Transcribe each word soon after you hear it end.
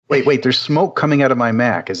Wait, there's smoke coming out of my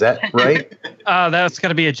Mac. Is that right? That's got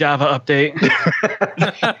to be a Java update.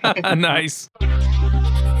 Nice.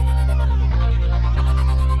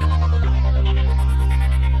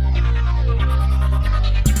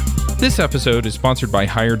 This episode is sponsored by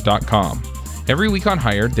Hired.com. Every week on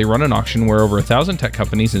Hired, they run an auction where over 1,000 tech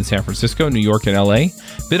companies in San Francisco, New York, and LA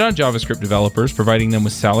bid on JavaScript developers, providing them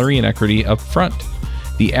with salary and equity up front.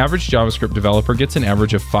 The average JavaScript developer gets an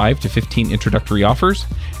average of 5 to 15 introductory offers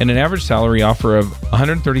and an average salary offer of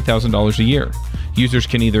 $130,000 a year. Users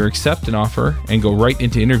can either accept an offer and go right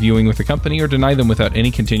into interviewing with the company or deny them without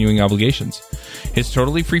any continuing obligations. It's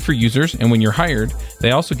totally free for users, and when you're hired,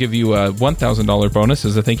 they also give you a $1,000 bonus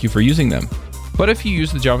as a thank you for using them. But if you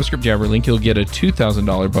use the JavaScript Jabber link, you'll get a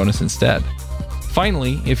 $2,000 bonus instead.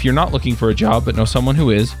 Finally, if you're not looking for a job but know someone who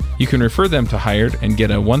is, you can refer them to Hired and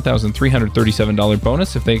get a $1,337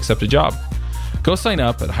 bonus if they accept a job. Go sign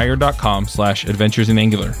up at hired.com/adventures in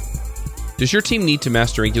Angular. Does your team need to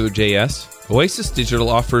master AngularJS? Oasis Digital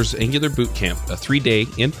offers Angular Bootcamp, a 3-day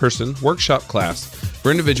in-person workshop class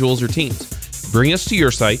for individuals or teams. Bring us to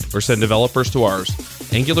your site or send developers to ours,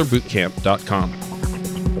 angularbootcamp.com.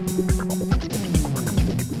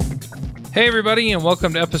 Hey everybody, and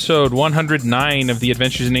welcome to episode 109 of the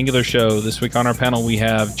Adventures in Angular show. This week on our panel we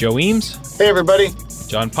have Joe Eames. Hey everybody.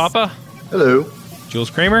 John Papa. Hello. Jules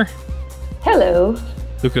Kramer. Hello.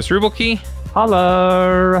 Lucas Rubelke.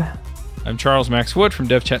 Hello. I'm Charles Max Wood from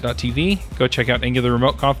devchat.tv. Go check out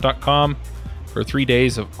angularremoteconf.com for 3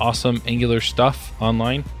 days of awesome Angular stuff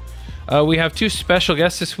online. We have two special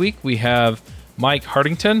guests this week. We have Mike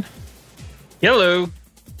Hartington. Hello.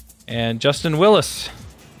 And Justin Willis.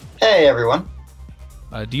 Hey everyone.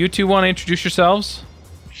 Do you two want to introduce yourselves?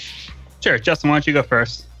 Sure, Justin, why don't you go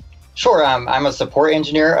first? Sure, I'm a support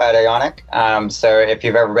engineer at Ionic. So if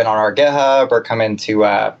you've ever been on our GitHub or come into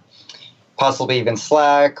possibly even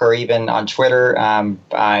Slack or even on Twitter,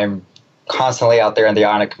 I'm constantly out there in the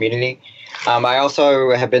Ionic community. I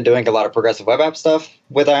also have been doing a lot of progressive web app stuff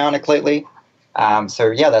with Ionic lately.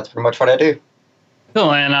 So yeah, that's pretty much what I do.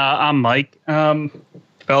 Cool, and I'm Mike,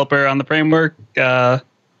 developer on the framework.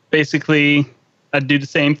 Basically, I do the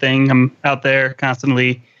same thing. I'm out there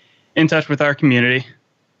constantly in touch with our community.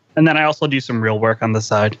 And then I also do some real work on the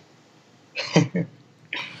side.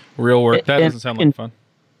 Real work? That doesn't sound like fun.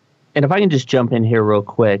 And if I can just jump in here real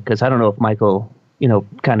quick, because I don't know if Michael,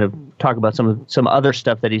 kind of talk about some other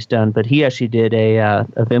stuff that he's done, but he actually did a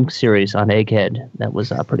Vim series on Egghead that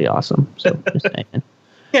was pretty awesome. So just saying.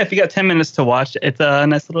 Yeah, if you got 10 minutes to watch, it's a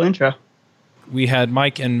nice little intro. We had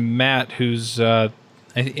Mike and Matt, who's...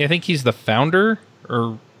 I think he's the founder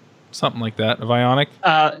or something like that of Ionic.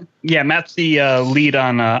 Yeah, Matt's the lead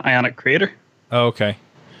on Ionic Creator. Oh, okay.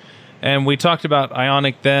 And we talked about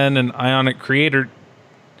Ionic then and Ionic Creator.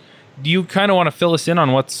 Do you kind of want to fill us in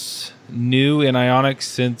on what's new in Ionic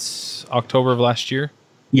since October of last year?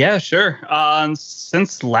 Yeah, sure.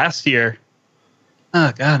 Since last year.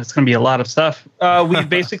 Oh, God, it's going to be a lot of stuff. We've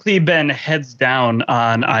basically been heads down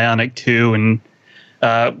on Ionic 2 and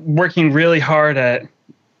working really hard at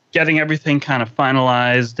getting everything kind of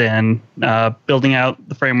finalized and building out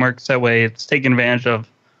the frameworks. That way it's taking advantage of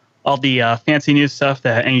all the fancy new stuff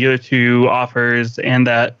that Angular 2 offers and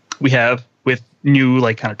that we have with new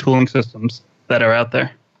kind of tooling systems that are out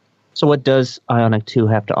there. So what does Ionic 2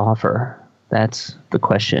 have to offer? That's the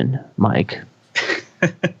question, Mike.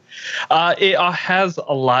 It has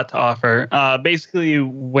a lot to offer. Basically,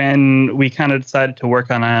 when we kind of decided to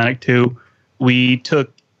work on Ionic 2, we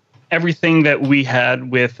took everything that we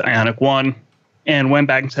had with Ionic 1 and went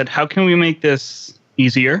back and said, how can we make this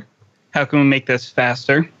easier? How can we make this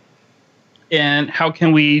faster? And how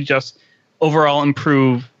can we just overall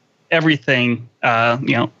improve everything, 10,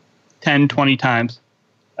 20 times?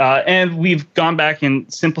 And we've gone back and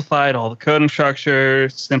simplified all the coding structure,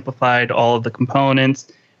 simplified all of the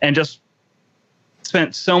components, and just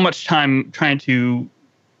spent so much time trying to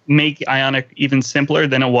make Ionic even simpler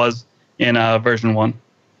than it was in version 1.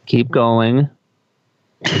 Keep going.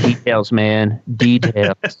 Details, man.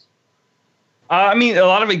 Details. I mean, a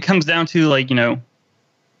lot of it comes down to,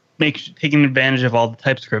 taking advantage of all the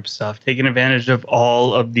TypeScript stuff, taking advantage of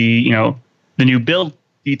all of the, the new build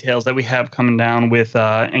details that we have coming down with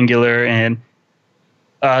Angular and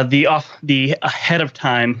the ahead of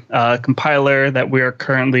time compiler that we are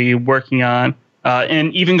currently working on,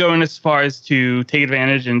 and even going as far as to take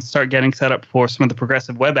advantage and start getting set up for some of the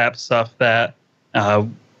progressive web app stuff that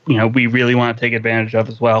we really want to take advantage of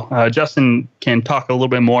as well. Justin can talk a little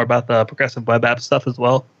bit more about the progressive web app stuff as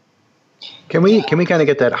well. Can we kind of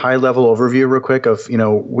get that high level overview real quick of,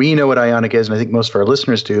 we know what Ionic is, and I think most of our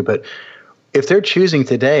listeners do, but if they're choosing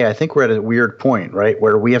today, I think we're at a weird point, right,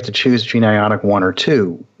 where we have to choose between Ionic 1 or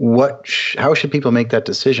 2. How should people make that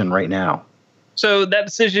decision right now? So that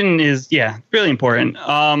decision is, really important.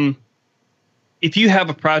 If you have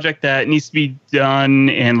a project that needs to be done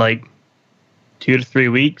in like 2 to 3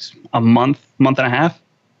 weeks, a month and a half,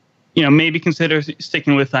 maybe consider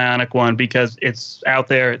sticking with Ionic 1 because it's out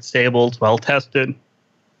there, it's stable, it's well tested.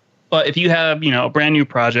 But if you have, a brand new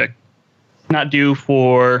project not due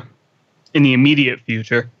for in the immediate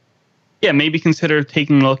future, maybe consider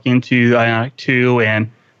taking a look into Ionic 2 and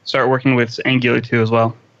start working with Angular 2 as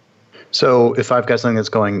well. So if I've got something that's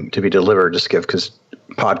going to be delivered, just because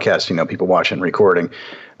podcasts, people watching and recording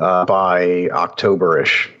by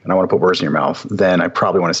October-ish, and I want to put words in your mouth, then I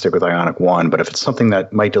probably want to stick with Ionic 1. But if it's something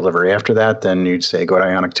that might deliver after that, then you'd say go to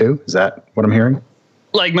Ionic 2? Is that what I'm hearing?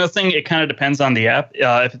 Like most things, it kind of depends on the app.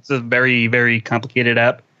 If it's a very, very complicated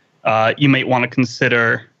app, you might want to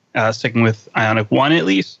consider sticking with Ionic 1 at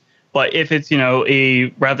least. But if it's,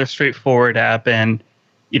 a rather straightforward app and,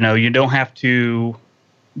 you don't have to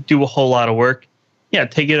do a whole lot of work,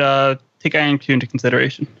 take Ionic 2 into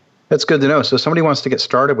consideration. That's good to know. So if somebody wants to get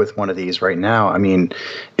started with one of these right now, I mean,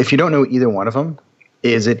 if you don't know either one of them,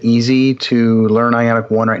 is it easy to learn Ionic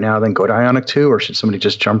 1 right now, then go to Ionic 2, or should somebody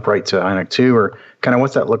just jump right to Ionic 2, or kind of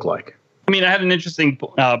what's that look like? I mean, I had an interesting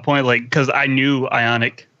point, because I knew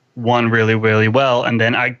Ionic 1 really, really well, and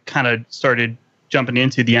then I kind of started jumping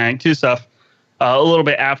into the Ionic 2 stuff a little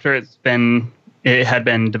bit after it had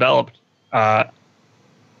been developed.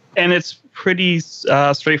 And it's pretty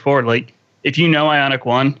straightforward. Like, if you know Ionic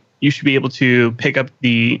 1, you should be able to pick up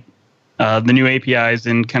the new APIs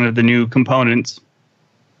and kind of the new components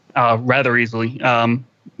rather easily.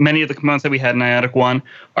 Many of the components that we had in Ionic 1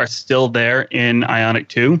 are still there in Ionic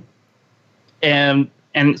 2. And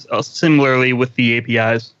similarly with the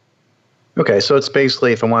APIs. Okay, so it's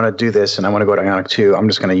basically if I want to do this and I want to go to Ionic 2, I'm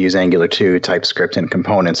just going to use Angular 2, TypeScript, and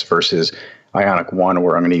components versus Ionic 1,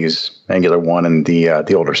 where I'm going to use Angular 1 and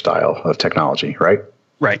the older style of technology, right?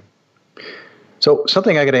 Right. So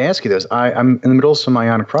something I got to ask you this. I'm in the middle of some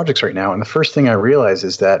Ionic projects right now, and the first thing I realized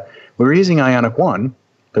is that we were using Ionic 1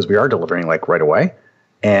 because we are delivering like right away,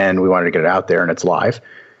 and we wanted to get it out there and it's live.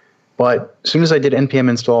 But as soon as I did npm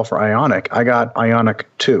install for Ionic, I got Ionic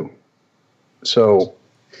 2. So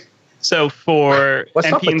for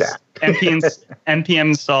npm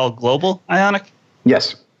install global Ionic?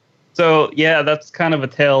 Yes. So yeah, that's kind of a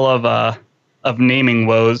tale of naming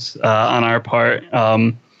woes on our part.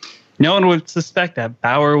 No one would suspect that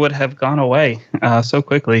Bower would have gone away so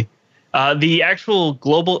quickly. The actual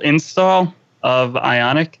global install of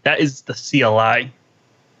Ionic, that is the CLI.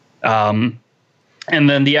 And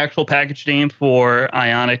then the actual package name for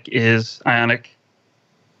Ionic is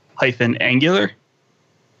Ionic-Angular.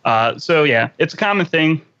 So yeah, it's a common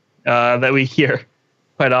thing that we hear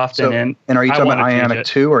quite often. So, and are you talking about Ionic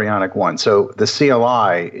 2 or Ionic 1? So the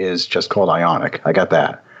CLI is just called Ionic. I got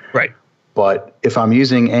that. Right. But if I'm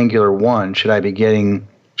using Angular 1, should I be using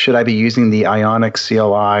the Ionic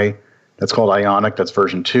CLI that's called Ionic, that's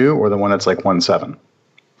version 2, or the one that's like 1.7?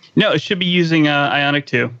 No, it should be using Ionic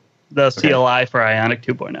 2, the CLI for Ionic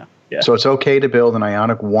 2.0. Yeah. So it's okay to build an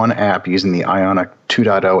Ionic 1 app using the Ionic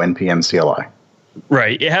 2.0 npm CLI.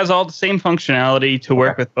 Right. It has all the same functionality to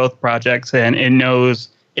work with both projects, and it knows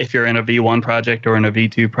if you're in a V1 project or in a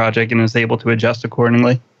V2 project and is able to adjust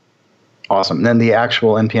accordingly. Awesome. And then the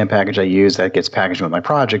actual NPM package I use that gets packaged with my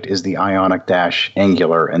project is the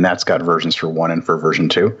Ionic-Angular, and that's got versions for 1 and for version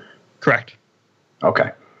 2? Correct. Okay.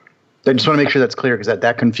 I just want to make sure that's clear because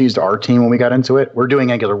that confused our team when we got into it. We're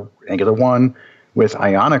doing Angular 1 with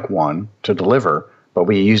Ionic 1 to deliver, but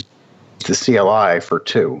we used the CLI for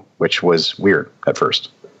 2, which was weird at first.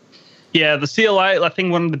 Yeah, the CLI, I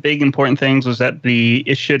think one of the big important things was that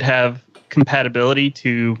it should have compatibility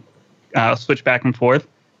to switch back and forth.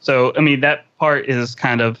 So, I mean, that part is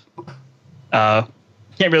kind of, can't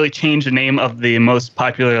really change the name of the most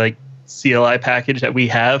popular CLI package that we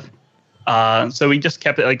have. So we just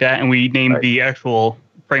kept it like that, and we named the actual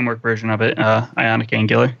framework version of it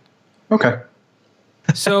Ionic-Angular. Okay.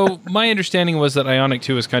 So my understanding was that Ionic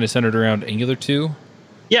 2 is kind of centered around Angular 2.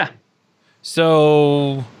 Yeah.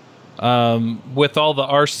 So with all the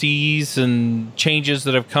RCs and changes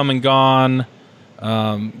that have come and gone,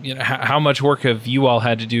 how much work have you all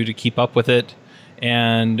had to do to keep up with it?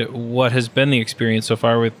 And what has been the experience so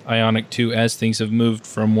far with Ionic 2 as things have moved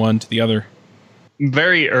from one to the other?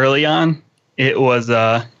 Very early on, it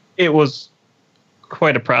was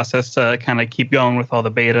quite a process to kind of keep going with all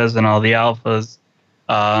the betas and all the alphas,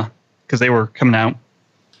 because they were coming out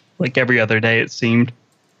like every other day, it seemed.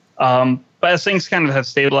 But as things kind of have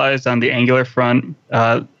stabilized on the Angular front,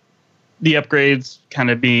 the upgrades kind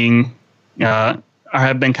of being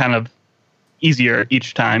have been kind of easier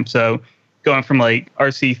each time. So going from like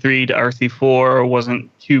RC3 to RC4 wasn't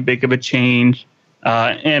too big of a change.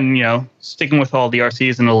 And, you know, sticking with all the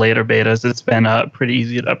RCs in the later betas, it's been pretty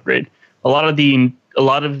easy to upgrade. A lot of the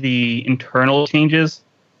internal changes,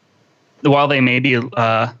 while that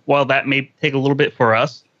may take a little bit for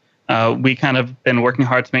us, we kind of been working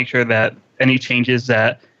hard to make sure that any changes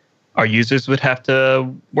that our users would have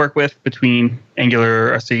to work with between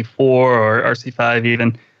Angular RC4 or RC5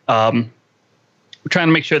 even, we're trying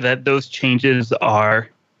to make sure that those changes are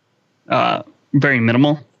very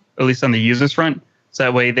minimal, at least on the user's front. So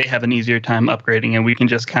that way they have an easier time upgrading and we can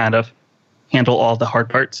just kind of handle all the hard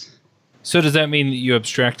parts. So does that mean that you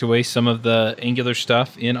abstract away some of the Angular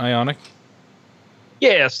stuff in Ionic?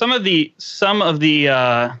 Yeah, some of the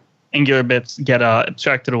Angular bits get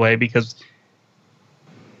abstracted away because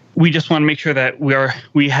we just want to make sure that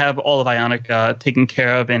we have all of Ionic taken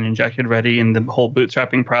care of and injected ready in the whole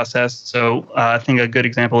bootstrapping process. So I think a good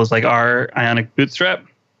example is like our Ionic bootstrap.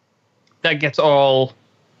 That gets all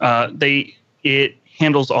it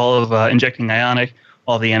handles all of injecting Ionic,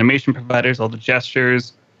 all the animation providers, all the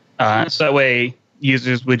gestures. So that way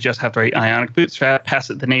users would just have to write Ionic bootstrap, pass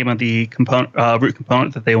it the name of the component, root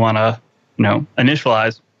component that they want to, you know,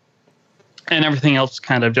 initialize, and everything else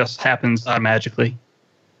kind of just happens magically.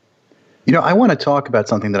 You know, I want to talk about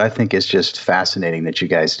something that I think is just fascinating that you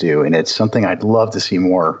guys do, and it's something I'd love to see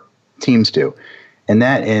more teams do. And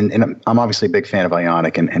that, and I'm obviously a big fan of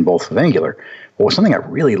Ionic and both of Angular. But something I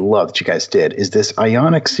really love that you guys did is this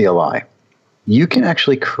Ionic CLI. You can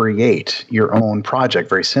actually create your own project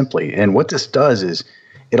very simply. And what this does is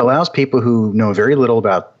it allows people who know very little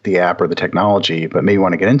about the app or the technology, but maybe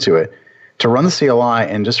want to get into it, to run the CLI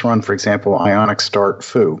and just run, for example, Ionic start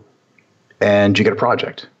foo, and you get a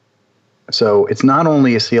project. So it's not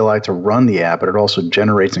only a CLI to run the app, but it also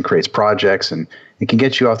generates and creates projects, and it can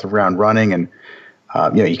get you off the ground running. And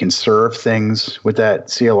you can serve things with that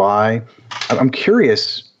CLI. I'm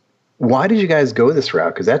curious, why did you guys go this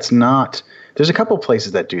route? Because that's not. There's a couple of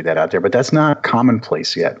places that do that out there, but that's not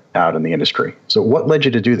commonplace yet out in the industry. So what led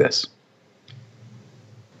you to do this?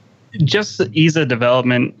 Just the ease of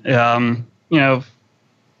development.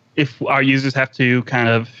 If our users have to kind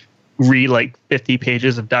of read like 50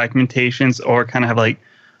 pages of documentations or kind of have like,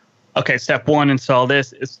 okay, step 1, install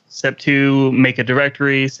this. Step 2, make a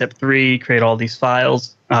directory. Step 3, create all these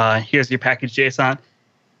files. Here's your package JSON.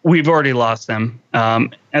 We've already lost them.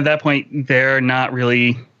 At that point, they're not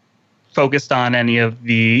really focused on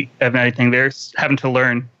anything. They're having to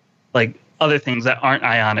learn like other things that aren't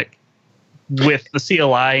Ionic. With the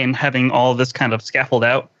CLI and having all this kind of scaffold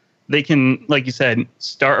out, they can, like you said,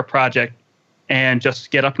 start a project and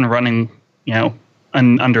just get up and running, in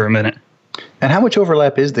under a minute. And how much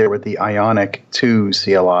overlap is there with the Ionic 2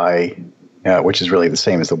 CLI, which is really the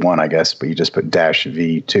same as the 1, I guess, but you just put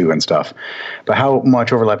 -v2 and stuff. But how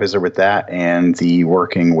much overlap is there with that and the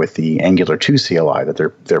working with the Angular 2 CLI that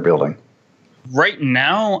they're building? Right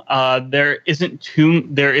now, there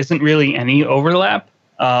isn't really any overlap.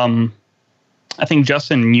 I think,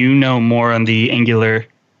 Justin, you know more on the Angular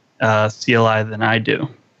CLI than I do.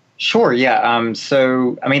 Sure, yeah.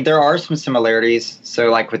 So, I mean, there are some similarities.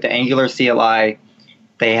 So, like with the Angular CLI,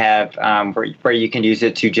 they have where you can use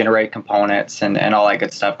it to generate components and all that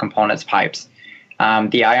good stuff, components, pipes.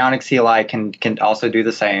 The Ionic CLI can also do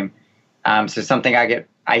the same. So something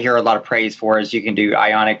I hear a lot of praise for is you can do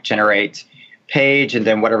Ionic generate page and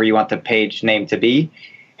then whatever you want the page name to be,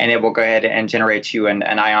 and it will go ahead and generate you an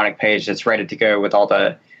Ionic page that's ready to go with all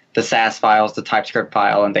the Sass files, the TypeScript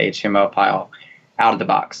file, and the HTML file out of the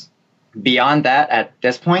box. Beyond that, at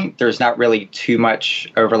this point, there's not really too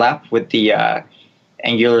much overlap with the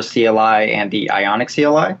Angular CLI and the Ionic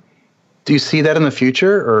CLI. Do you see that in the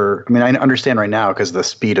future? Or, I mean, I understand right now because the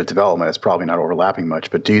speed of development is probably not overlapping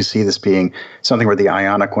much, but do you see this being something where the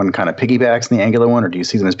Ionic one kind of piggybacks on the Angular one, or do you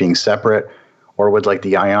see them as being separate? Or would like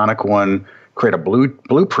the Ionic one create a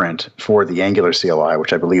blueprint for the Angular CLI,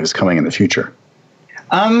 which I believe is coming in the future?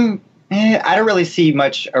 I don't really see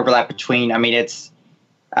much overlap between. I mean, it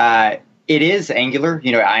is Angular.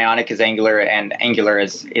 Ionic is Angular, and Angular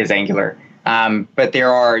is Angular. But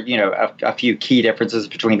there are, a few key differences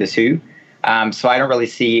between the two. So I don't really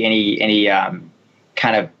see any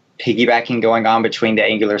kind of piggybacking going on between the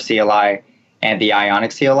Angular CLI and the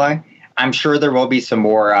Ionic CLI. I'm sure there will be some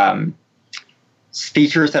more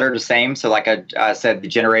features that are the same. So like I said, the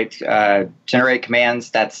generate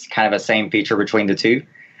commands, that's kind of a same feature between the two.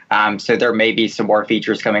 So there may be some more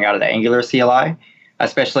features coming out of the Angular CLI,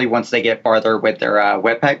 especially once they get farther with their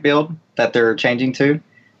Webpack build that they're changing to.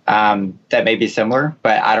 that may be similar,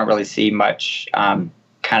 but I don't really see much kind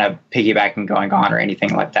of piggybacking going on or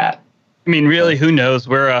anything like that. I mean, really, who knows?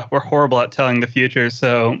 We're horrible at telling the future,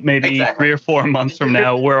 so maybe 3 or 4 months from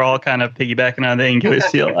now, we're all kind of piggybacking on the Angular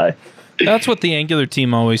CLI. That's what the Angular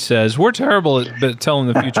team always says. We're terrible at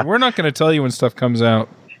telling the future. We're not going to tell you when stuff comes out.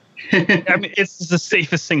 I mean, it's the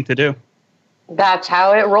safest thing to do. That's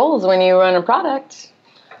how it rolls when you run a product.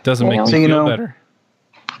 Doesn't make me feel better.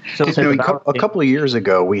 So, a couple of years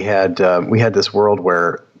ago, we had this world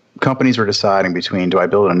where companies were deciding between, do I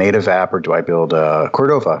build a native app or do I build a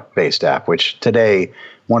Cordova-based app, which today,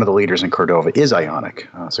 one of the leaders in Cordova is Ionic.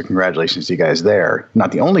 So congratulations to you guys there.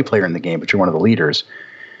 Not the only player in the game, but you're one of the leaders.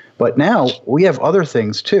 But now we have other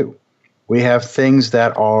things too. We have things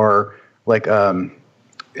that are like, I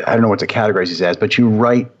don't know what to categorize these as, but you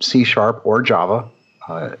write C# or Java,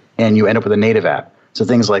 and you end up with a native app. So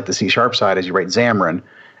things like the C# side is you write Xamarin,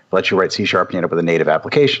 lets you write C# and you end up with a native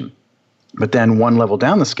application. But then one level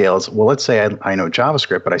down the scale is, well, let's say I know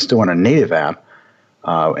JavaScript, but I still want a native app,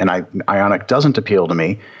 and Ionic doesn't appeal to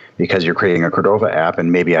me because you're creating a Cordova app,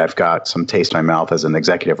 and maybe I've got some taste in my mouth as an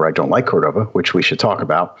executive where I don't like Cordova, which we should talk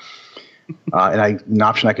about. An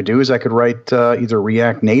option I could do is I could write either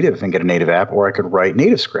React Native and get a native app, or I could write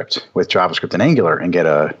NativeScript with JavaScript and Angular and get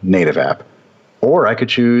a native app. Or I could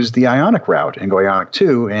choose the Ionic route and go Ionic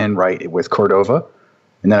 2 and write it with Cordova.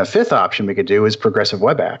 And then a fifth option we could do is progressive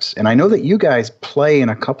web apps. And I know that you guys play in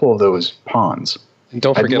a couple of those ponds. And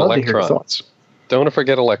don't forget Electron. Don't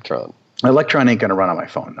forget Electron. Electron ain't going to run on my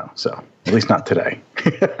phone, though. So at least not today.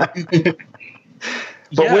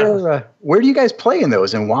 But where do you guys play in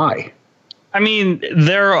those and why? I mean,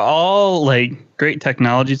 they're all like great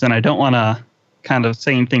technologies, and I don't want to kind of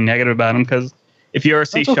say anything negative about them because if you're a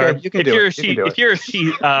C#, if you're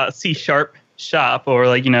a C# shop, or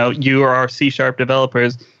like, you are C#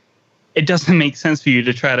 developers, it doesn't make sense for you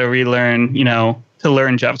to try to relearn, to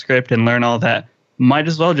learn JavaScript and learn all that. Might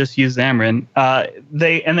as well just use Xamarin.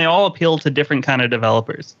 They all appeal to different kind of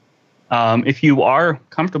developers. If you are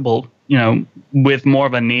comfortable, with more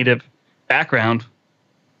of a native background,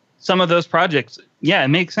 some of those projects, it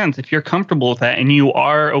makes sense. If you're comfortable with that and you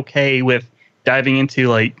are okay with diving into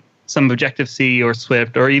like some Objective-C or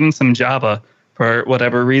Swift or even some Java for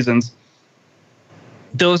whatever reasons,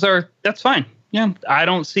 that's fine. Yeah, I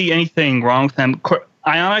don't see anything wrong with them.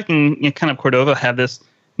 Ionic and kind of Cordova have this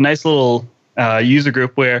nice little user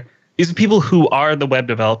group where these are people who are the web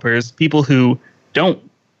developers, people who don't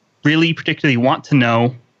really particularly want to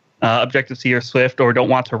know Objective-C or Swift or don't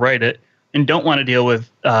want to write it and don't want to deal with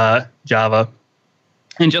Java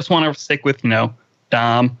and just want to stick with,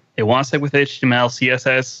 DOM. They want to stick with HTML,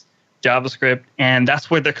 CSS, JavaScript, and that's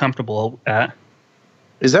where they're comfortable at.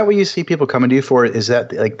 Is that what you see people coming to you for? Is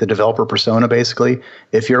that like the developer persona, basically?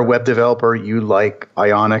 If you're a web developer, you like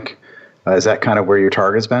Ionic. Is that kind of where your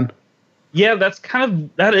target's been? Yeah,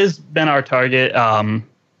 that has been our target.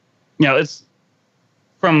 It's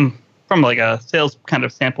from like a sales kind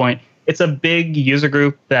of standpoint, it's a big user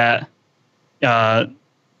group that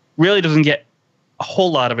really doesn't get a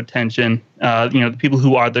whole lot of attention. The people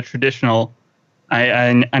who are the traditional,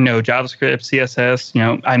 I know JavaScript,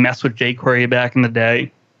 CSS, I messed with jQuery back in the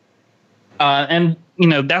day. And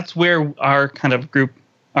that's where our kind of group,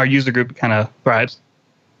 our user group kind of thrives.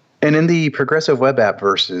 And in the progressive web app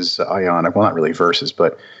versus Ionic, well, not really versus,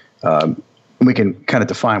 but we can kind of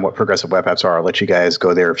define what progressive web apps are. I'll let you guys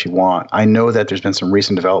go there if you want. I know that there's been some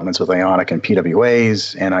recent developments with Ionic and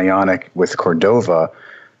PWAs and Ionic with Cordova.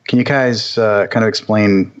 Can you guys kind of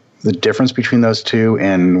explain the difference between those two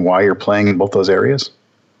and why you're playing in both those areas?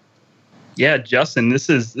 Yeah, Justin, this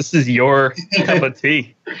is your cup of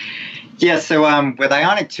tea. Yeah, so with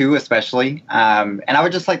Ionic 2 especially, and I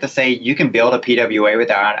would just like to say you can build a PWA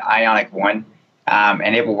with Ionic 1,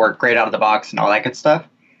 and it will work great out of the box and all that good stuff.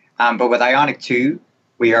 But with Ionic 2,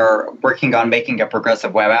 we are working on making a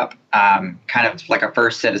progressive web app, kind of like a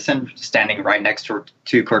first citizen standing right next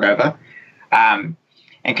to Cordova.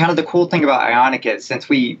 And kind of the cool thing about Ionic is since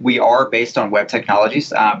we are based on web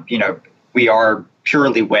technologies, we are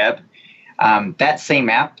purely web. That same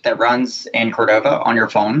app that runs in Cordova on your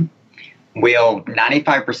phone will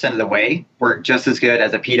 95% of the way work just as good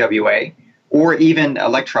as a PWA or even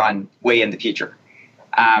Electron way in the future.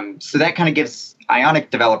 So that kind of gives Ionic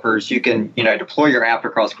developers, you can deploy your app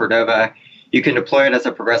across Cordova. You can deploy it as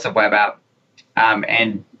a progressive web app.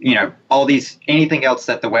 And anything else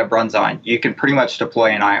that the web runs on, you can pretty much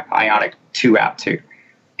deploy an Ionic 2 app too.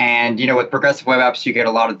 And, with progressive web apps, you get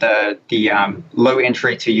a lot of the low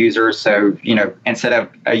entry to users. So, instead of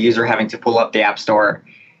a user having to pull up the App Store,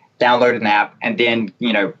 download an app, and then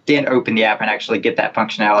open the app and actually get that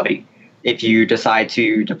functionality, if you decide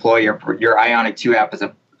to deploy your Ionic 2 app as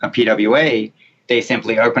a PWA, they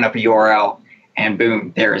simply open up a URL and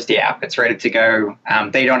boom, there is the app. It's ready to go.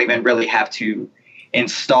 They don't even really have to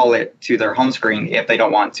install it to their home screen if they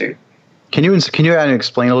don't want to. Can you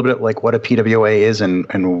explain a little bit like what a PWA is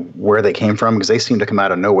and where they came from? Because they seem to come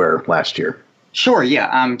out of nowhere last year. Sure,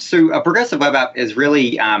 yeah. So a progressive web app is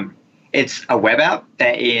really, it's a web app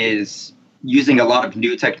that is using a lot of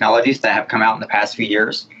new technologies that have come out in the past few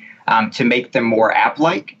years to make them more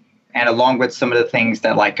app-like. And along with some of the things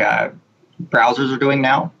that like browsers are doing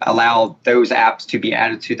now, allow those apps to be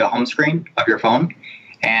added to the home screen of your phone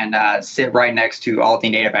and sit right next to all the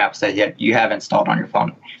native apps that you have installed on your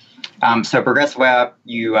phone. So progressive web app,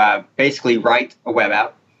 you basically write a web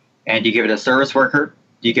app and you give it a service worker,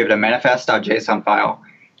 you give it a manifest.json file.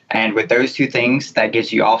 And with those two things, that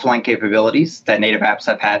gives you offline capabilities that native apps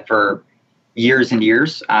have had for years and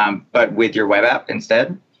years, but with your web app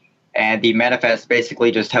instead. And the manifest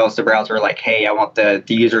basically just tells the browser like, hey, I want the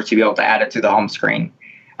user to be able to add it to the home screen.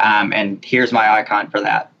 And here's my icon for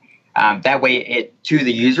that. That way, to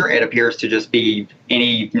the user, it appears to just be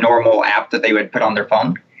any normal app that they would put on their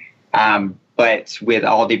phone. But with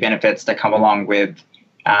all the benefits that come along with,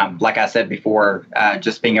 like I said before,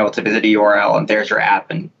 just being able to visit a URL and there's your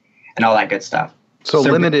app and all that good stuff. So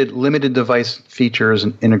limited device features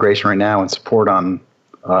and integration right now and support on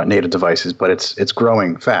native devices, but it's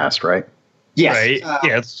growing fast, right? Yes. Right.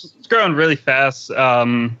 It's growing really fast.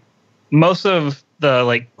 Most of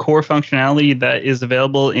the core functionality that is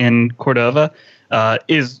available in Cordova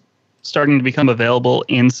is starting to become available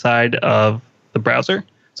inside of the browser.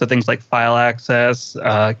 So things like file access,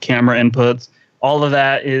 camera inputs, all of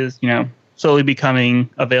that is slowly becoming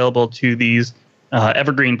available to these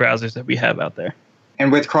evergreen browsers that we have out there.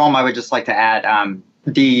 And with Chrome, I would just like to add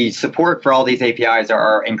the support for all these APIs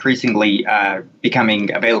are increasingly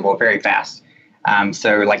becoming available very fast.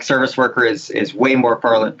 So like Service Worker is way more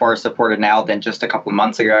far supported now than just a couple of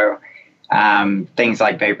months ago. Things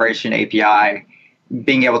like Vibration API,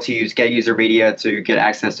 being able to use Get User Media to get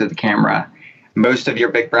access to the camera. Most of your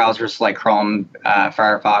big browsers like Chrome,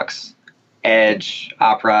 Firefox, Edge,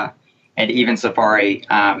 Opera, and even Safari,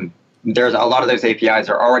 there's a lot of those APIs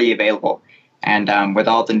are already available. And with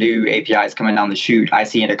all the new APIs coming down the chute, I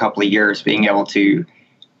see in a couple of years being able to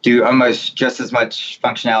do almost just as much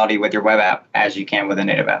functionality with your web app as you can with a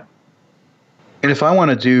native app. And if I want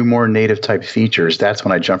to do more native type features, that's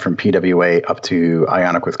when I jump from PWA up to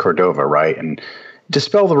Ionic with Cordova, right? And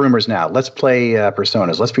dispel the rumors now. Let's play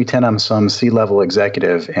personas. Let's pretend I'm some C-level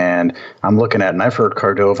executive and I'm looking at, and I've heard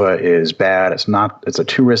Cordova is bad. It's a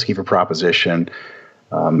too risky for proposition.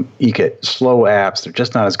 You get slow apps. They're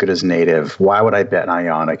just not as good as native. Why would I bet on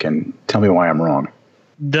Ionic? And tell me why I'm wrong.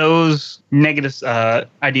 Those negative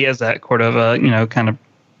ideas that Cordova, kind of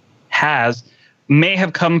has may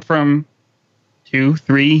have come from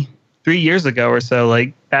 3 years ago or so.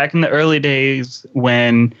 Like back in the early days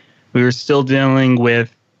when we were still dealing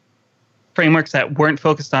with frameworks that weren't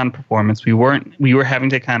focused on performance. We were having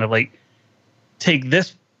to kind of take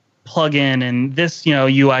this plugin and this,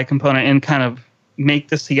 UI component and kind of make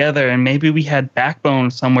this together, and maybe we had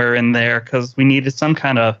Backbone somewhere in there because we needed some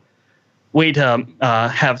kind of way to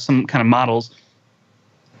have some kind of models.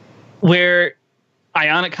 Where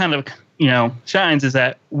Ionic kind of shines is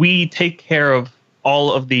that we take care of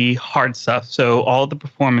all of the hard stuff, so all the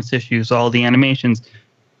performance issues, all the animations,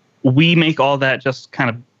 we make all that just kind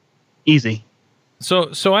of easy.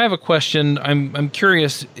 So I have a question. I'm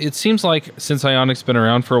curious. It seems like since Ionic's been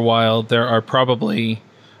around for a while, there are probably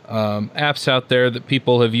apps out there that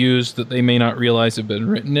people have used that they may not realize have been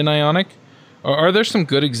written in Ionic. Are there some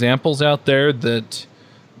good examples out there that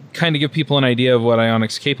kind of give people an idea of what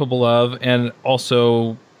Ionic's capable of and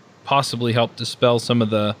also possibly help dispel some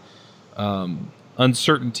of the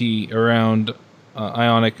uncertainty around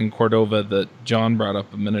Ionic and Cordova that John brought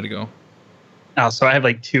up a minute ago? So I have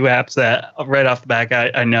 2 apps that right off the back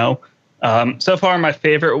I know. So far, my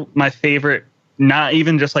favorite, not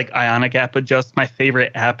even just Ionic app, but just my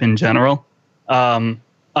favorite app in general,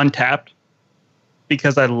 Untapped,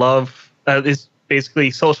 because I love it's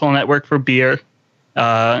basically social network for beer.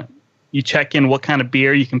 You check in what kind of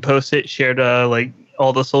beer, you can post it, share to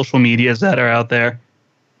all the social medias that are out there.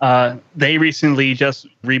 They recently just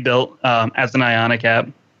rebuilt as an Ionic app,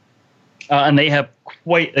 and they have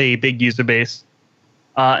quite a big user base.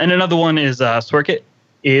 And another one is Sorkit.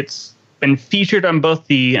 It's been featured on both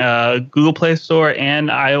the Google Play Store and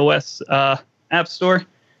iOS App Store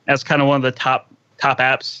as kind of one of the top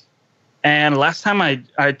apps. And last time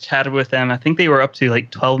I chatted with them, I think they were up to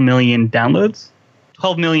 12 million downloads.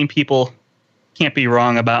 12 million people can't be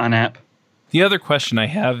wrong about an app. The other question I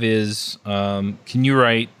have is, can you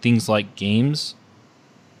write things like games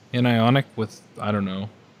in Ionic with, I don't know,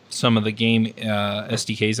 some of the game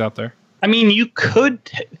SDKs out there? I mean, you could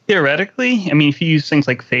theoretically. I mean, if you use things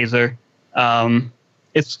like Phaser,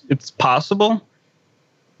 it's possible.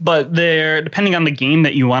 But depending on the game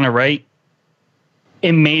that you want to write,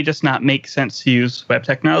 it may just not make sense to use web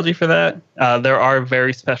technology for that. There are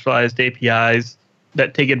very specialized APIs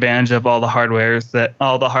that take advantage of all the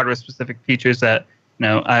hardware-specific features that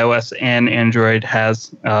iOS and Android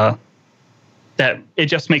has. That it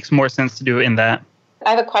just makes more sense to do it in that.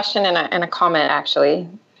 I have a question and a comment, actually.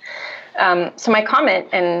 So my comment,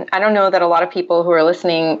 and I don't know that a lot of people who are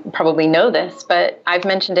listening probably know this, but I've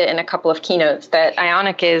mentioned it in a couple of keynotes that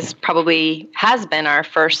Ionic has been our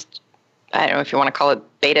first, I don't know if you want to call it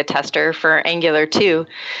beta tester for Angular 2.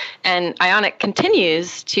 And Ionic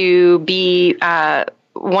continues to be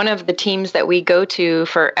one of the teams that we go to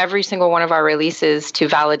for every single one of our releases to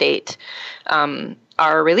validate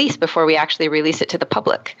our release before we actually release it to the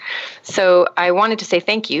public. So I wanted to say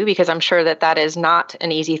thank you, because I'm sure that is not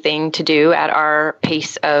an easy thing to do at our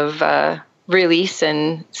pace of release,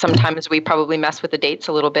 and sometimes we probably mess with the dates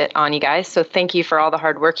a little bit on you guys. So thank you for all the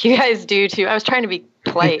hard work you guys do too. I was trying to be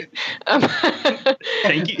polite.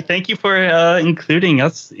 Thank you for including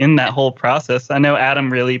us in that whole process. I know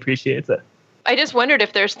Adam really appreciates it. I just wondered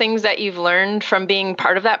if there's things that you've learned from being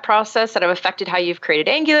part of that process that have affected how you've created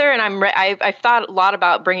Angular. And I've thought a lot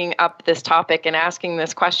about bringing up this topic and asking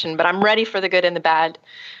this question, but I'm ready for the good and the bad,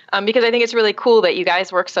 because I think it's really cool that you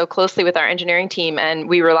guys work so closely with our engineering team, and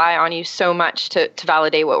we rely on you so much to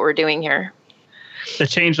validate what we're doing here. The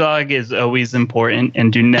changelog is always important,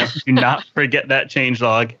 and do not forget that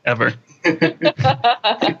changelog ever.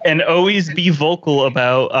 And always be vocal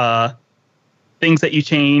about things that you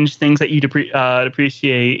change, things that you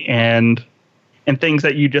depreciate, and things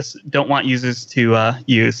that you just don't want users to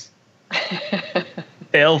use.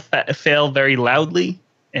 Fail very loudly.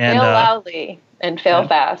 And, fail loudly and fail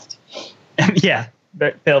fast. Yeah,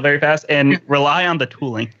 fail very fast, and rely on the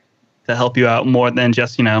tooling to help you out more than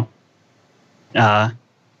just,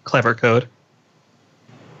 clever code.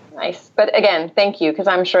 Nice. But again, thank you, because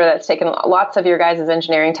I'm sure that's taken lots of your guys'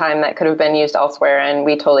 engineering time that could have been used elsewhere, and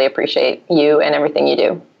we totally appreciate you and everything you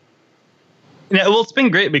do. Yeah, well, it's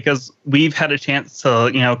been great because we've had a chance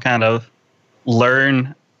to, kind of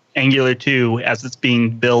learn Angular 2 as it's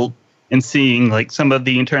being built, and seeing like some of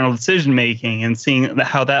the internal decision making, and seeing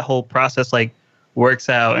how that whole process like works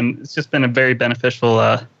out. And it's just been a very beneficial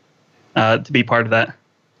to be part of that.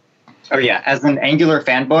 Oh, yeah. As an Angular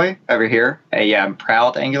fanboy over here, a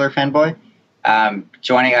proud Angular fanboy,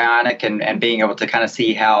 joining Ionic and being able to kind of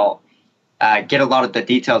see how, get a lot of the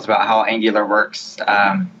details about how Angular works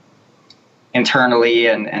internally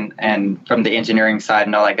and from the engineering side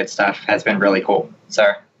and all that good stuff has been really cool.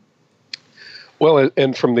 So, well,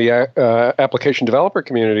 and from the application developer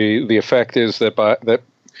community, the effect is that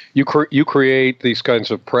you create these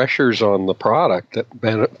kinds of pressures on the product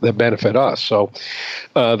that benefit us. So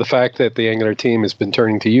the fact that the Angular team has been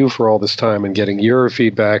turning to you for all this time and getting your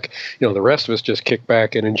feedback, the rest of us just kick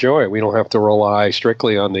back and enjoy. We don't have to rely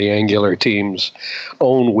strictly on the Angular team's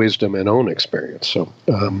own wisdom and own experience. So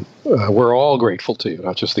we're all grateful to you,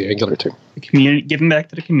 not just the Angular team. The community, giving back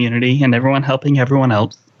to the community, and everyone helping everyone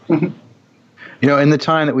else. In the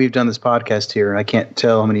time that we've done this podcast here, and I can't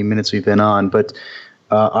tell how many minutes we've been on, but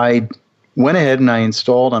I went ahead and I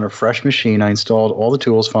installed on a fresh machine. I installed all the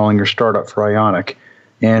tools following your startup for Ionic,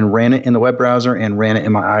 and ran it in the web browser and ran it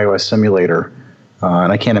in my iOS simulator.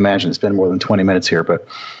 And I can't imagine it's been more than 20 minutes here, but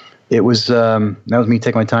it was that was me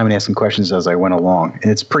taking my time and asking questions as I went along.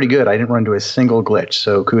 And it's pretty good. I didn't run into a single glitch,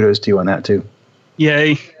 so kudos to you on that too.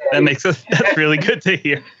 Yay! That's really good to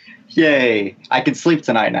hear. Yay! I can sleep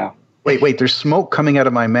tonight now. Wait, there's smoke coming out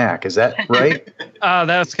of my Mac. Is that right?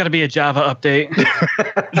 That's got to be a Java update.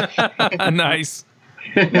 Nice.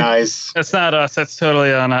 That's not us. That's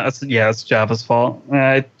totally on us. Yeah, it's Java's fault.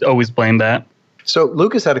 I always blame that. So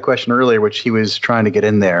Lucas had a question earlier, which he was trying to get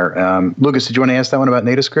in there. Lucas, did you want to ask that one about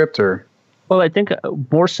NativeScript, or? Well, I think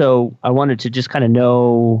more so I wanted to just kind of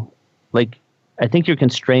know, like, I think you're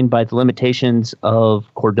constrained by the limitations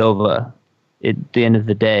of Cordova at the end of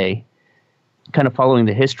the day. Kind of following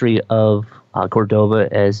the history of Cordova,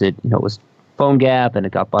 as it was PhoneGap and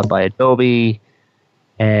it got bought by Adobe,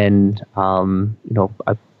 and I'm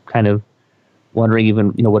kind of wondering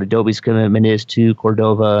even what Adobe's commitment is to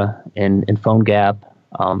Cordova and PhoneGap.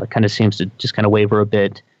 It kind of seems to just kind of waver a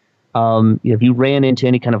bit. Have you ran into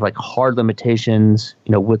any kind of like hard limitations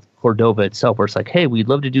with Cordova itself, where it's like, hey, we'd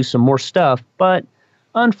love to do some more stuff, but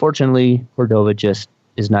unfortunately Cordova just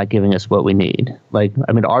is not giving us what we need? Like,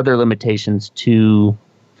 I mean, are there limitations to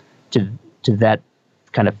that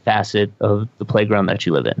kind of facet of the playground that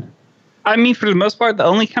you live in? I mean, for the most part, the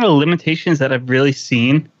only kind of limitations that I've really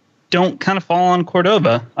seen don't kind of fall on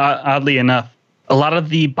Cordova, oddly enough. A lot of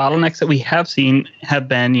the bottlenecks that we have seen have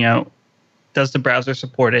been, does the browser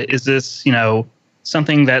support it? Is this,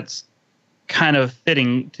 something that's kind of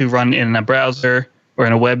fitting to run in a browser or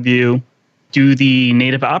in a web view? Do the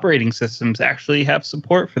native operating systems actually have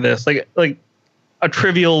support for this? Like a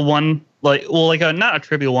trivial one, not a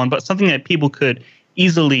trivial one, but something that people could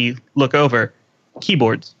easily look over.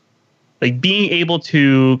 Keyboards. Like being able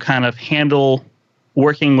to kind of handle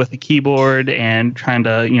working with a keyboard and trying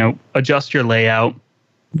to, adjust your layout.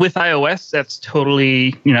 With iOS, that's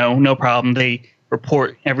totally, no problem. They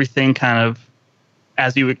report everything kind of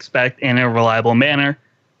as you expect in a reliable manner.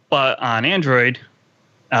 But on Android,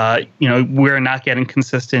 we're not getting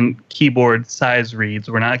consistent keyboard size reads.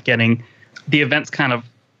 We're not getting the events kind of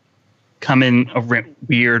come in a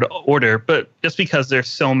weird order. But just because there's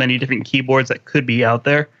so many different keyboards that could be out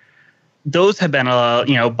there, those have been a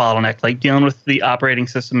bottleneck, like dealing with the operating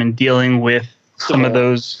system and dealing with some of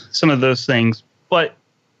those things. But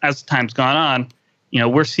as time's gone on,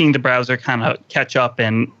 we're seeing the browser kind of catch up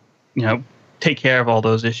and take care of all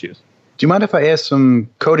those issues. Do you mind if I ask some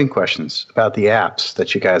coding questions about the apps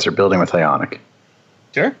that you guys are building with Ionic?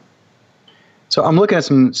 Sure. So I'm looking at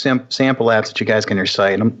some sample apps that you guys get on your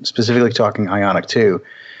site, and I'm specifically talking Ionic 2,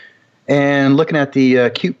 and looking at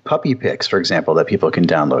the cute puppy pics, for example, that people can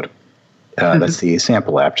download. That's the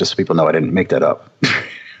sample app, just so people know I didn't make that up.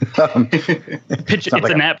 It's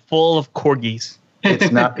an app full of corgis.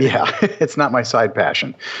 It's not, it's not my side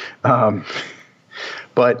passion.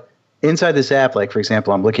 But inside this app, like, for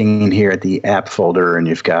example, I'm looking in here at the app folder, and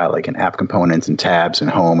you've got like an app components and tabs and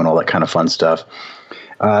home and all that kind of fun stuff.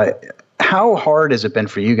 How hard has it been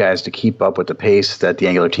for you guys to keep up with the pace that the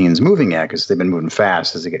Angular team is moving at? Because they've been moving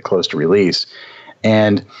fast as they get close to release.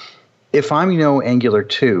 And if I'm, Angular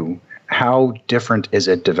 2, how different is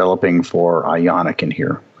it developing for Ionic in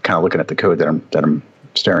here? Kind of looking at the code that I'm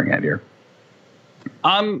staring at here.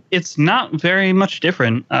 It's not very much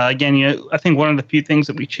different. Again, I think one of the few things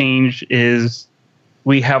that we changed is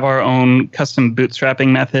we have our own custom bootstrapping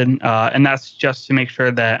method, and that's just to make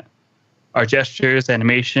sure that our gestures,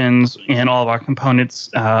 animations, and all of our components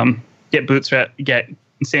get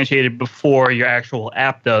instantiated before your actual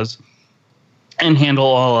app does, and handle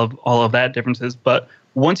all of that differences. But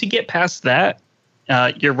once you get past that,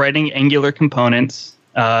 you're writing Angular components.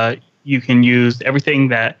 You can use everything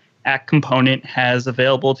that Act component has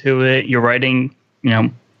available to it. You're writing,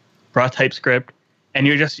 raw TypeScript, and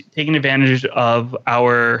you're just taking advantage of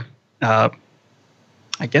our, I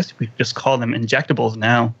guess we just call them injectables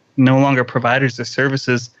now. No longer providers or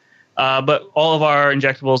services, but all of our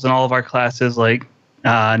injectables and all of our classes like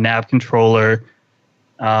nav controller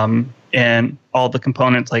and all the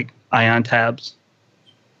components like Ion tabs.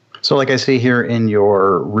 So like I see here in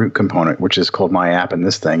your root component, which is called My App in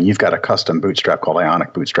this thing, you've got a custom bootstrap called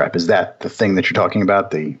Ionic Bootstrap. Is that the thing that you're talking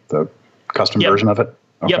about, the custom version of it?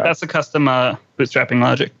 Okay. Yep, that's the custom bootstrapping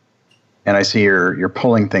logic. And I see you're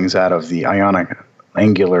pulling things out of the Ionic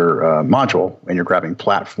Angular module, and you're grabbing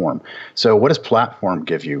platform. So what does platform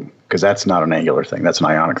give you? Because that's not an Angular thing. That's an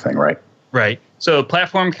Ionic thing, right? Right. So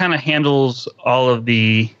platform kind of handles all of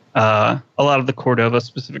a lot of the Cordova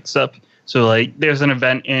specific stuff. So like there's an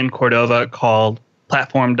event in Cordova called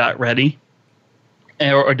platform.ready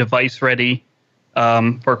or device ready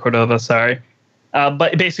for Cordova, sorry.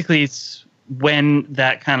 But basically it's when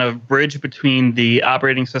that kind of bridge between the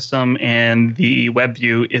operating system and the web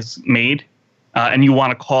view is made and you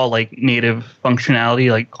want to call like native functionality,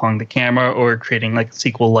 like calling the camera or creating like a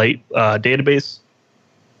SQLite database.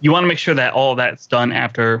 You want to make sure that all of that's done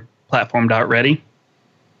after platform.ready.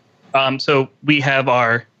 So we have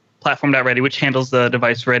our platform.ready, which handles the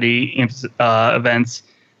device ready events,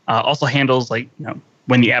 also handles like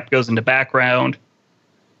when the app goes into background.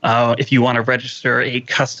 If you want to register a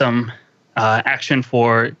custom action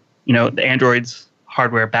for the Android's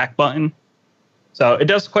hardware back button. So it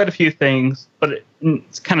does quite a few things, but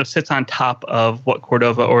it kind of sits on top of what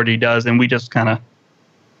Cordova already does, and we just kind of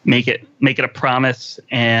make it a promise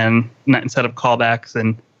and instead of callbacks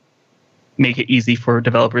and make it easy for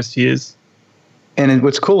developers to use. And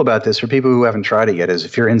what's cool about this, for people who haven't tried it yet, is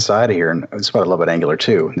if you're inside of here, and that's what I love about Angular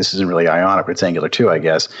 2, this isn't really Ionic, but it's Angular 2, I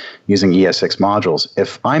guess, using ES6 modules.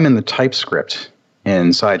 If I'm in the TypeScript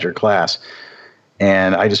inside your class,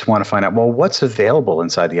 and I just want to find out, well, what's available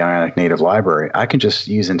inside the Ionic native library, I can just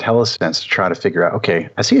use IntelliSense to try to figure out, okay,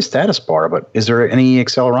 I see a status bar, but is there any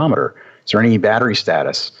accelerometer? Is there any battery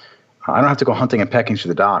status? I don't have to go hunting and pecking through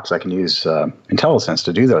the docs. I can use IntelliSense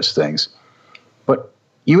to do those things. But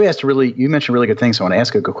you mentioned really good things. So I want to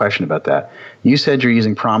ask a good question about that. You said you're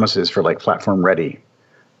using promises for like platform ready.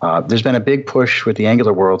 There's been a big push with the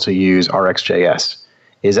Angular world to use RxJS.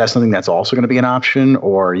 Is that something that's also going to be an option,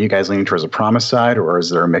 or are you guys leaning towards the promise side, or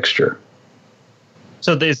is there a mixture?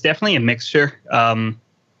 So there's definitely a mixture.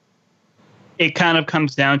 It kind of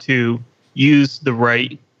comes down to use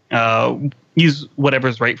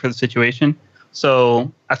whatever's right for the situation.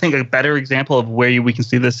 So I think a better example of where we can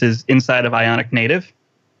see this is inside of Ionic Native.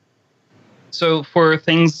 So for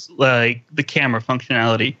things like the camera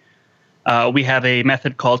functionality, we have a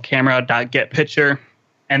method called camera.getPicture,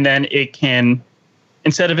 and then it can,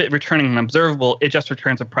 instead of it returning an observable, it just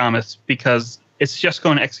returns a promise because it's just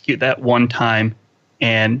going to execute that one time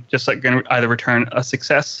and just like going to either return a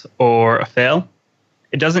success or a fail.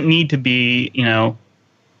 It doesn't need to be,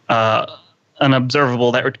 an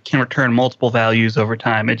observable that can return multiple values over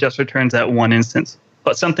time. It just returns that one instance.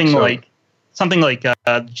 But something like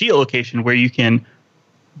geolocation, where you can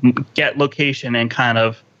get location and kind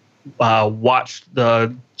of watch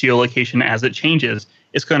the geolocation as it changes,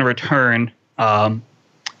 it's going to return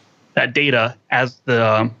that data as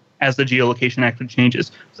the geolocation actually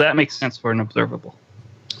changes. So that makes sense for an observable.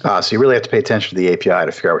 So you really have to pay attention to the API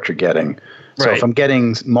to figure out what you're getting. So Right. if I'm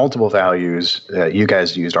getting multiple values, you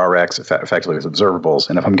guys used Rx effectively as observables,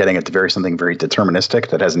 and if I'm getting it to something very deterministic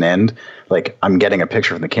that has an end, like I'm getting a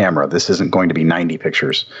picture from the camera, this isn't going to be 90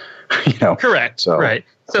 pictures, Correct. So right.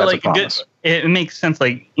 So that's a like promise. it makes sense.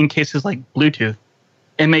 Like in cases like Bluetooth,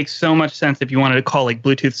 it makes so much sense if you wanted to call like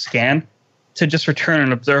Bluetooth scan to just return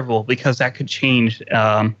an observable, because that could change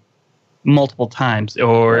multiple times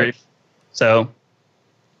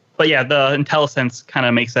But yeah, the IntelliSense kind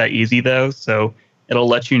of makes that easy though. So it'll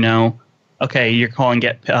let you know, okay, you're calling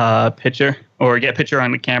get picture or get picture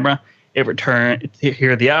on the camera.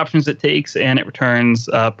 Here are the options it takes, and it returns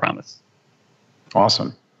promise.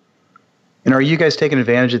 Awesome. And are you guys taking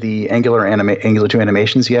advantage of the Angular 2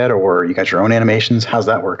 animations yet, or you got your own animations? How's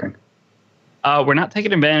that working? We're not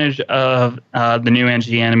taking advantage of the new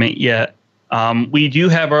NG Animate yet. We do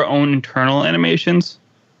have our own internal animations,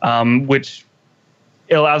 which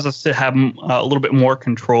it allows us to have a little bit more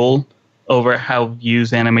control over how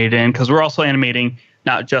views animate in, because we're also animating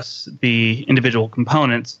not just the individual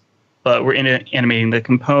components, but we're animating the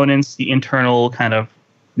components, the internal kind of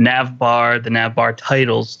nav bar, the nav bar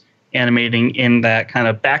titles, animating in that kind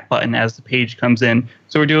of back button as the page comes in.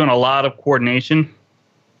 So we're doing a lot of coordination,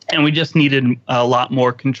 and we just needed a lot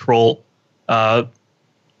more control than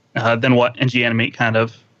what NG Animate kind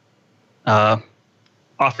of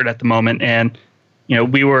offered at the moment. And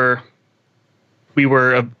we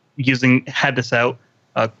had this out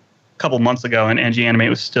a couple months ago, and NG Animate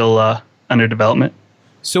was still under development.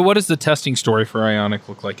 So what does the testing story for Ionic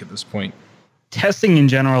look like at this point? Testing in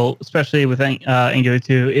general, especially with Angular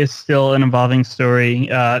 2, is still an evolving story.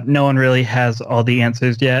 No one really has all the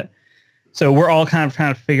answers yet. So we're all kind of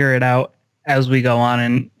trying to figure it out as we go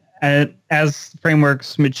on. And as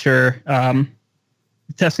frameworks mature, the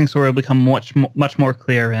testing story will become much more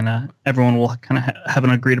clear, and everyone will kind of have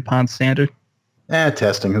an agreed upon standard.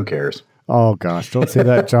 Testing, who cares? Oh gosh, don't say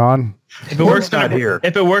that, John. If it works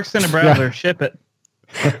If it works in a browser, ship it.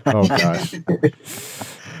 Oh gosh.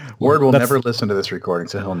 Word will never listen to this recording,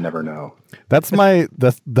 so he'll never know. That's my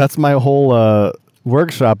whole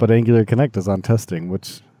workshop at Angular Connect is on testing,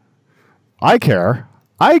 which I care.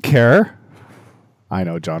 I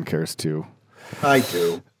know John cares too. I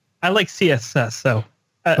do. I like CSS, so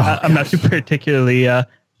I'm not too particularly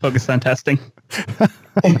focused on testing.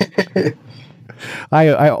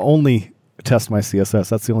 I only test my CSS.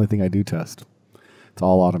 That's the only thing I do test. It's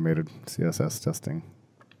all automated CSS testing.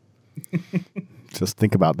 Just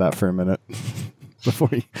think about that for a minute before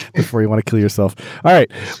you want to kill yourself. All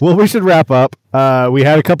right. Well, we should wrap up. We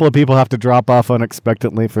had a couple of people have to drop off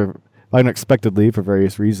unexpectedly for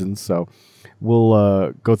various reasons. So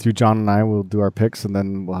we'll go through. John and I will do our picks, and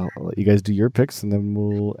then we'll let you guys do your picks, and then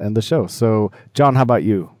we'll end the show. So, John, how about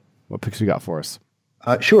you? What picks you got for us?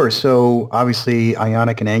 Sure. So obviously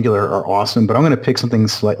Ionic and Angular are awesome, but I'm going to pick something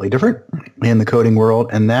slightly different in the coding world.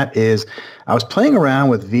 And that is, I was playing around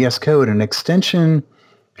with VS Code, and an extension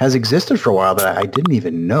has existed for a while that I didn't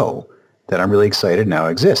even know that I'm really excited now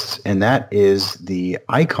exists. And that is the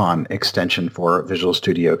icon extension for Visual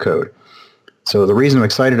Studio Code. So the reason I'm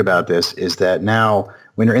excited about this is that now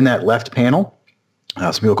when you're in that left panel,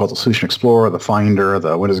 some people call it the Solution Explorer, the Finder,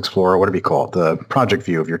 the Windows Explorer, whatever you call it, the project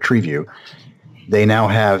view of your tree view. They now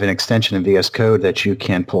have an extension in VS Code that you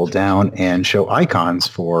can pull down and show icons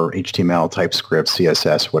for HTML, TypeScript,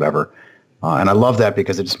 CSS, whatever. And I love that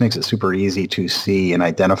because it just makes it super easy to see and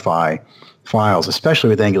identify files, especially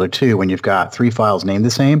with Angular 2 when you've got 3 files named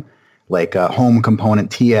the same, like home component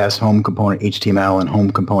TS, home component HTML, and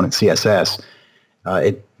home component CSS.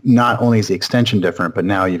 It not only is the extension different, but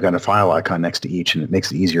now you've got a file icon next to each, and it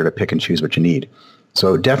makes it easier to pick and choose what you need.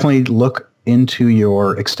 So definitely look into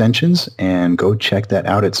your extensions and go check that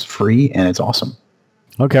out. It's free and it's awesome.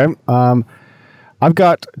 Okay. I've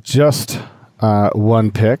got just one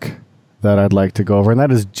pick that I'd like to go over, and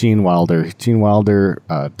that is Gene Wilder. Gene Wilder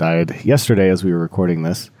died yesterday as we were recording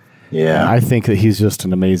this. Yeah. And I think that he's just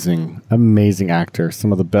an amazing, amazing actor.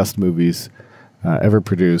 Some of the best movies ever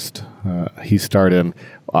produced. He starred in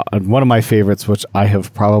one of my favorites, which I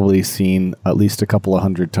have probably seen at least a couple of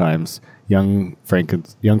hundred times, Young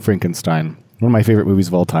Frankenstein. One of my favorite movies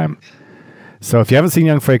of all time. So if you haven't seen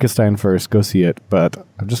Young Frankenstein first, go see it. But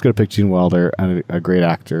I'm just going to pick Gene Wilder, and a great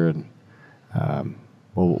actor, and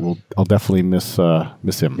I'll definitely miss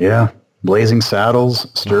him. Yeah, Blazing Saddles,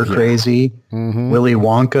 Stir Crazy, Willy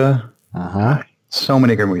Wonka. So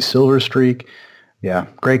many great movies. Silver Streak. Yeah,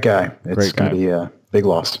 great guy. It's going to be a big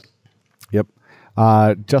loss. Yep.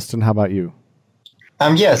 Justin, how about you?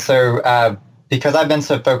 So because I've been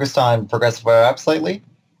so focused on progressive web apps lately,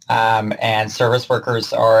 and service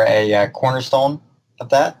workers are a cornerstone of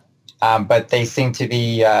that, but they seem to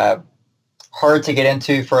be hard to get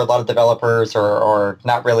into for a lot of developers, or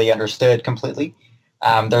not really understood completely.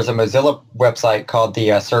 There's a Mozilla website called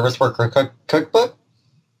the Service Worker Cookbook.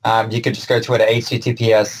 You could just go to it at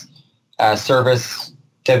https service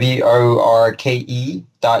worke.rs,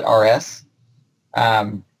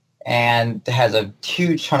 and it has a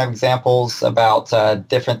huge ton of examples about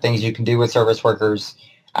different things you can do with service workers.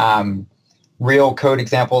 Real code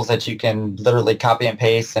examples that you can literally copy and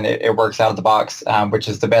paste, and it works out of the box, which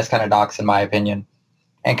is the best kind of docs in my opinion,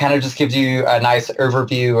 and kind of just gives you a nice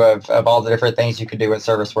overview of all the different things you can do with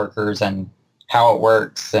service workers and how it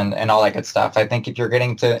works and all that good stuff. I think if you're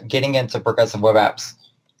getting into progressive web apps,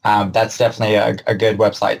 that's definitely a good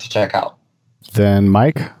website to check out. Then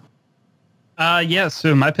Mike?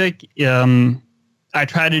 So my pick, I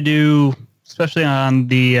try to do, especially on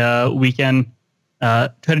the weekend, try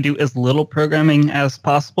to do as little programming as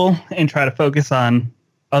possible and try to focus on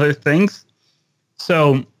other things.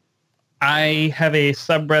 So I have a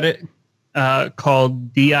subreddit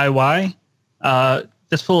called DIY,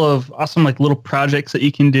 just full of awesome little projects that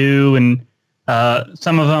you can do, and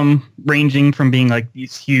some of them ranging from being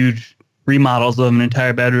these huge remodels of an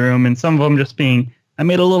entire bedroom, and some of them just being, I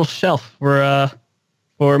made a little shelf for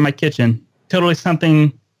my kitchen. Totally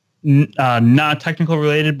something not technical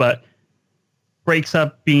related, but breaks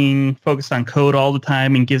up being focused on code all the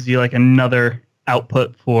time and gives you another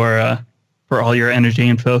output for all your energy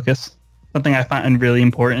and focus. Something I find really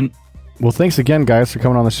important. Well, thanks again, guys, for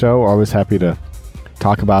coming on the show. Always happy to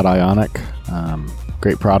talk about Ionic.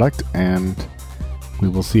 Great product, and we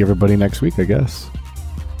will see everybody next week, I guess.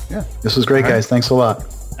 Yeah, this was great, guys. Thanks a lot.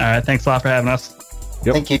 All right, thanks a lot for having us.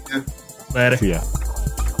 Yep. Thank you. Later. See ya.